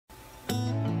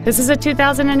This is a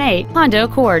 2008 Honda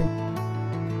Accord.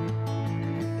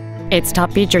 Its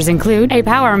top features include a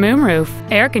power moonroof,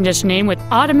 air conditioning with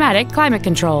automatic climate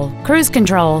control, cruise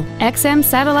control, XM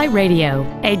satellite radio,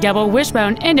 a double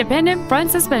wishbone independent front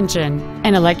suspension,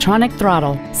 an electronic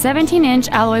throttle, 17-inch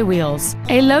alloy wheels,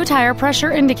 a low tire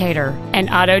pressure indicator, an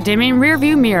auto-dimming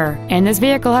rear-view mirror, and this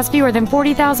vehicle has fewer than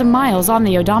 40,000 miles on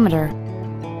the odometer.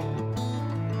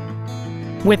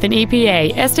 With an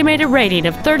EPA estimated rating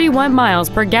of 31 miles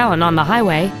per gallon on the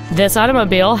highway, this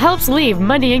automobile helps leave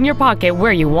money in your pocket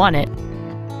where you want it.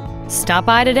 Stop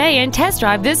by today and test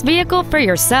drive this vehicle for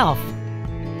yourself.